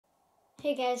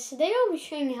Hey guys, today I'll be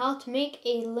showing you how to make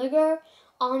a Lego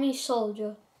army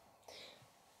soldier.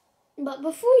 But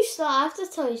before we start, I have to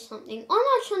tell you something. On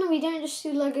our channel we don't just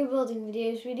do Lego building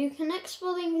videos, we do Connects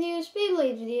building videos,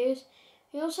 beyblade videos.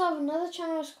 We also have another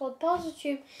channel, it's called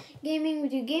Parsatube Gaming. We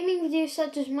do gaming videos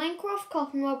such as Minecraft,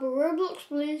 Cotton Rubber, Roblox,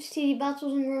 Bloons, TD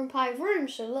Battles and Room Pie Room.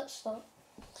 So let's start.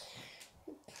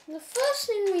 The first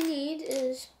thing we need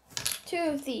is 2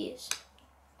 of these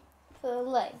for the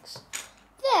legs.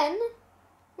 Then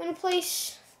I'm going to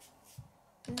place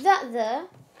that there,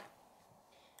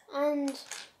 and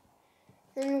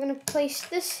then we're going to place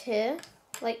this here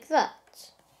like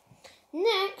that.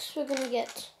 Next we're going to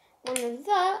get one of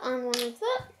that and one of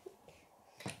that,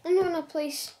 and we're going to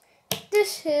place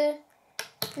this here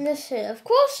and this here. Of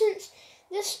course, since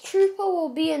this trooper will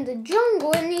be in the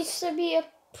jungle, it needs to be a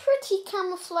pretty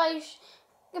camouflaged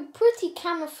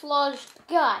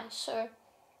guy, so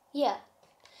yeah.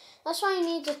 That's why you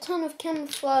need a ton of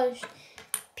camouflage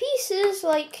pieces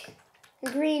like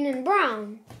green and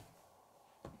brown.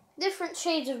 Different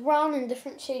shades of brown and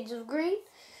different shades of green.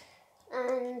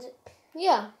 And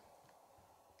yeah,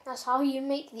 that's how you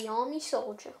make the army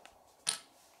soldier.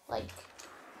 Like,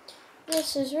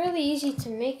 this is really easy to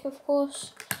make, of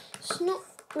course. It's not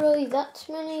really that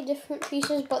many different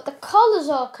pieces, but the colors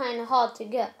are kind of hard to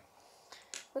get.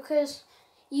 Because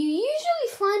you usually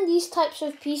find these types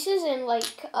of pieces in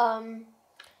like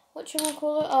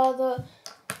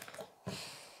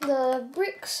the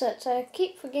brick sets. I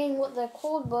keep forgetting what they're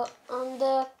called, but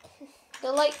they're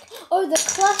like the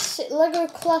classic Lego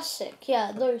Classic.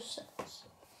 Yeah, those sets.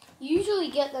 You usually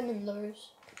get them in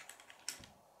those.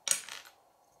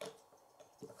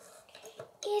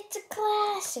 It's a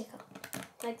classic,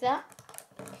 like that,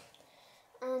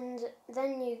 and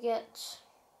then you get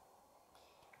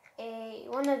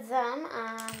one of them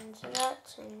and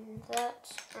that and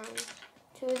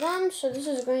 2 of them. So this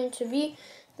is going to be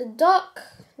the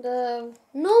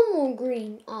normal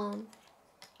green arm.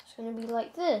 It's going to be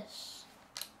like this.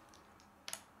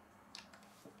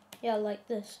 Yeah, like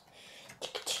this.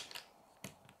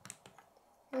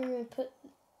 I'm going to put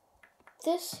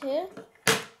this here.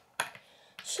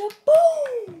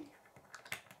 Shaboom!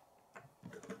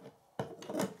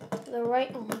 The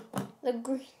right arm, the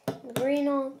green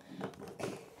arm.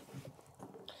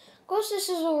 Of course, this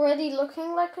is already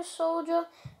looking like a soldier,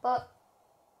 but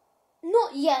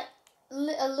not yet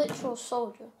a literal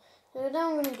soldier. So then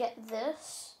we're going to get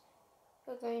this.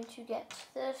 We're going to get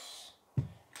this.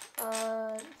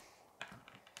 And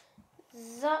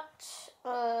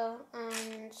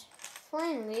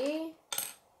finally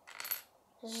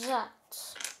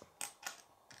that.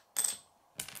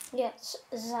 Yes,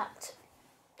 that.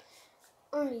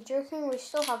 Only joking, we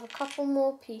still have a couple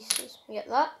more pieces. We get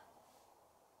that.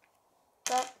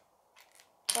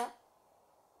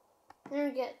 Then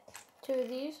we get 2 of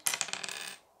these.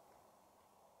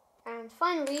 And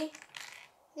finally,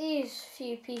 these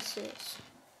few pieces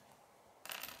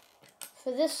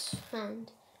for this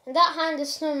hand. And that hand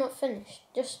is still not finished.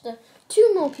 Just the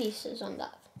 2 more pieces on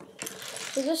that.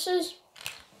 So this is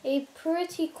a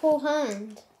pretty cool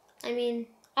hand. I mean,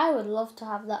 I would love to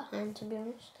have that hand, to be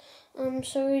honest.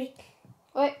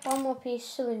 Wait, one more piece,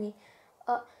 silly me.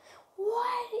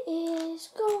 What is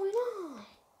going on?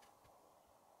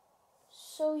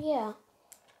 So yeah,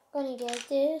 we're gonna get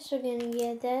this, we're gonna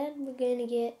get that, we're gonna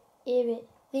get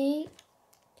everything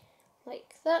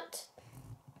like that.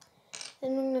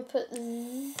 Then I'm gonna put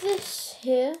this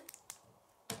here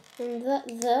and that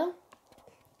there,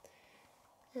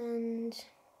 and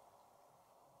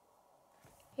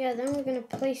yeah, then we're gonna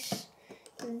place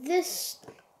this.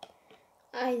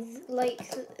 I like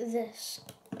this.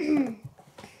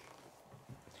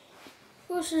 Of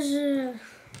course, we're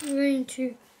going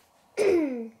to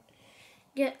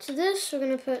get to this. We're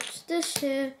going to put this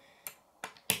here,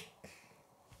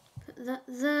 put that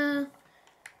there.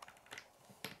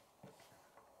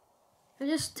 I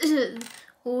just did it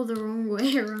all the wrong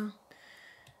way around.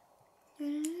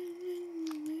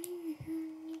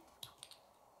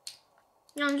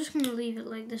 Yeah, I'm just going to leave it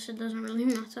like this. It doesn't really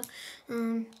matter.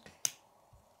 Then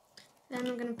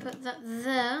I'm going to put that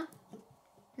there.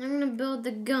 And I'm going to build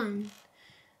the gun.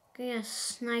 Okay, a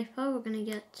sniper. We're going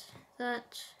to get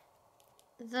that,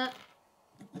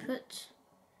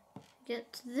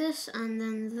 get this, and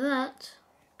then that.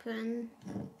 Put in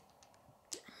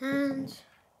hand.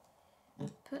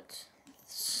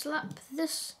 Slap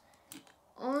this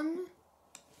on.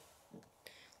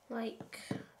 Like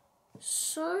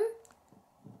so.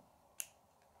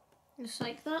 Just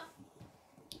like that.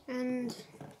 And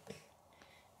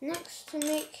next, to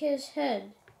make his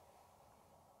head.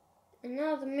 And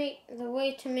now the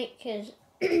way to make his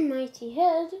mighty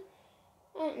head.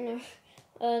 No.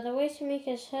 The way to make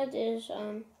his head is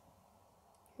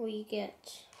we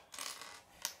get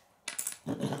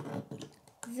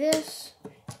this,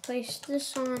 place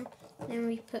this on, and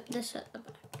we put this at the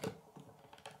back.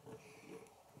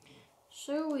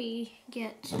 So we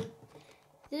get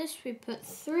this, we put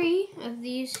 3 of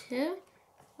these here,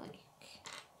 like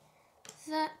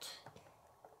that.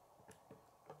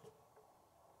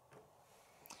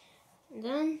 And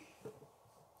then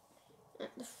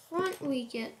at the front we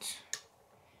get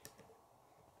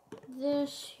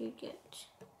this, you get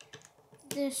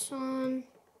this on,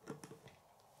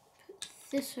 put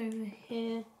this over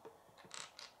here,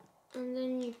 and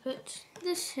then you put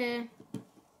this here,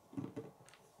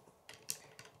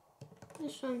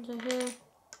 this onto here,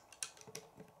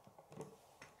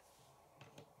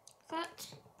 that,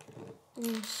 and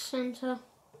in the center,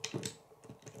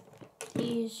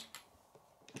 these,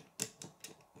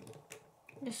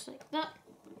 just like that.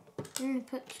 I'm going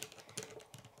to put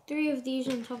 3 of these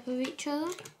on top of each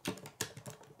other,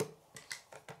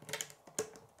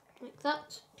 like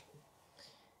that.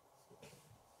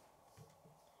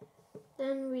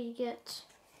 Then we get,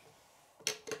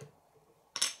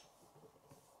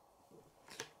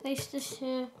 place this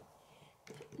here,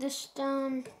 put this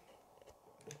down.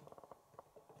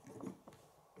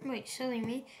 Wait, silly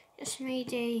me, just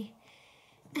made a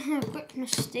quick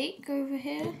mistake over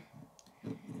here.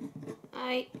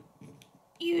 I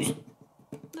used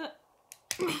the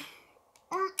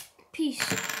piece.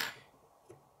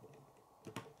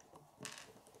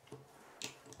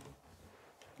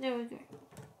 There we go.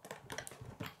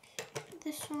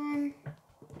 This one.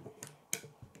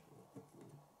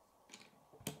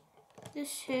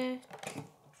 This here.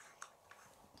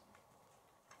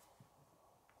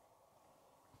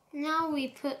 Now we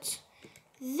put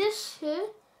this here,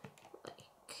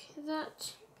 like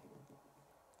that.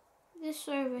 This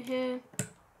over here.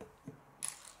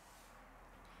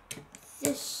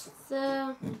 This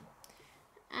there.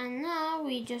 And now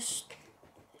we just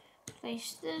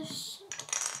place this,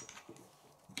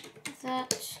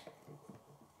 that,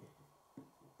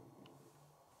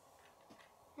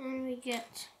 and we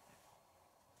get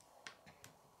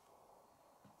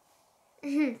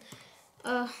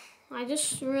I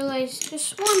just realized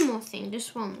just one more thing,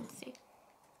 because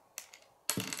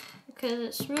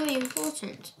it's really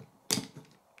important.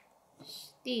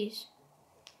 It's these.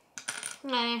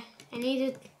 I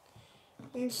needed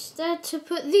instead to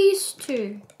put these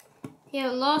 2.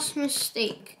 Yeah, last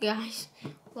mistake, guys.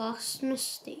 Last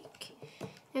mistake.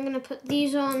 I'm gonna put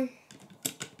these on.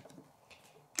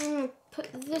 I'm gonna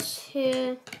put this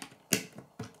here.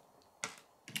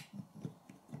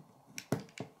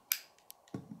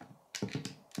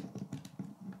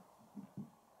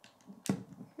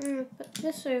 I'm gonna put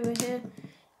this over here,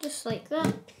 just like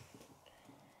that.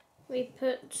 We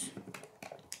put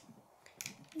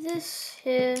this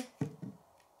here.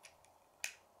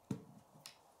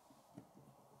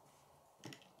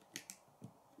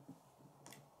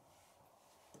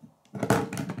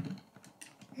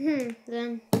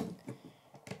 Then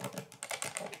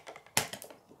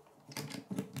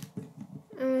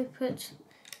and we put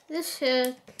this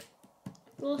here.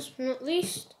 Last but not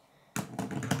least,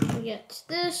 we get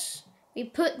this. We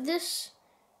put this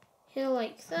here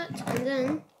like that, and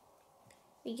then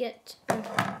we get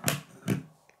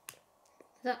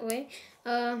that way.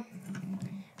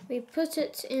 We put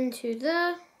it into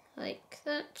there like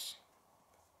that.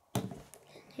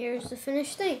 Here's the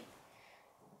finished thing.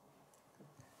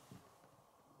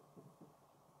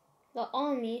 The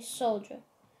army soldier.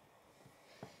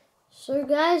 So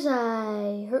guys,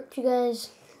 I hope you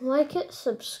guys like it.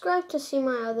 Subscribe to see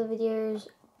my other videos.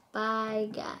 Bye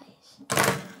guys.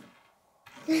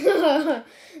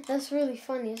 That's really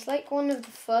funny. It's like one of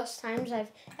the first times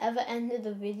I've ever ended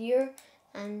a video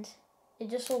and it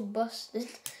just all busted.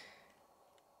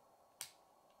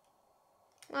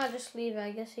 I'll just leave it.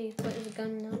 I guess he put his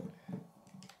gun down.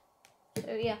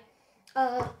 So yeah.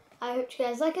 I hope you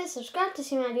guys like it. Subscribe to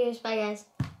see my videos. Bye guys.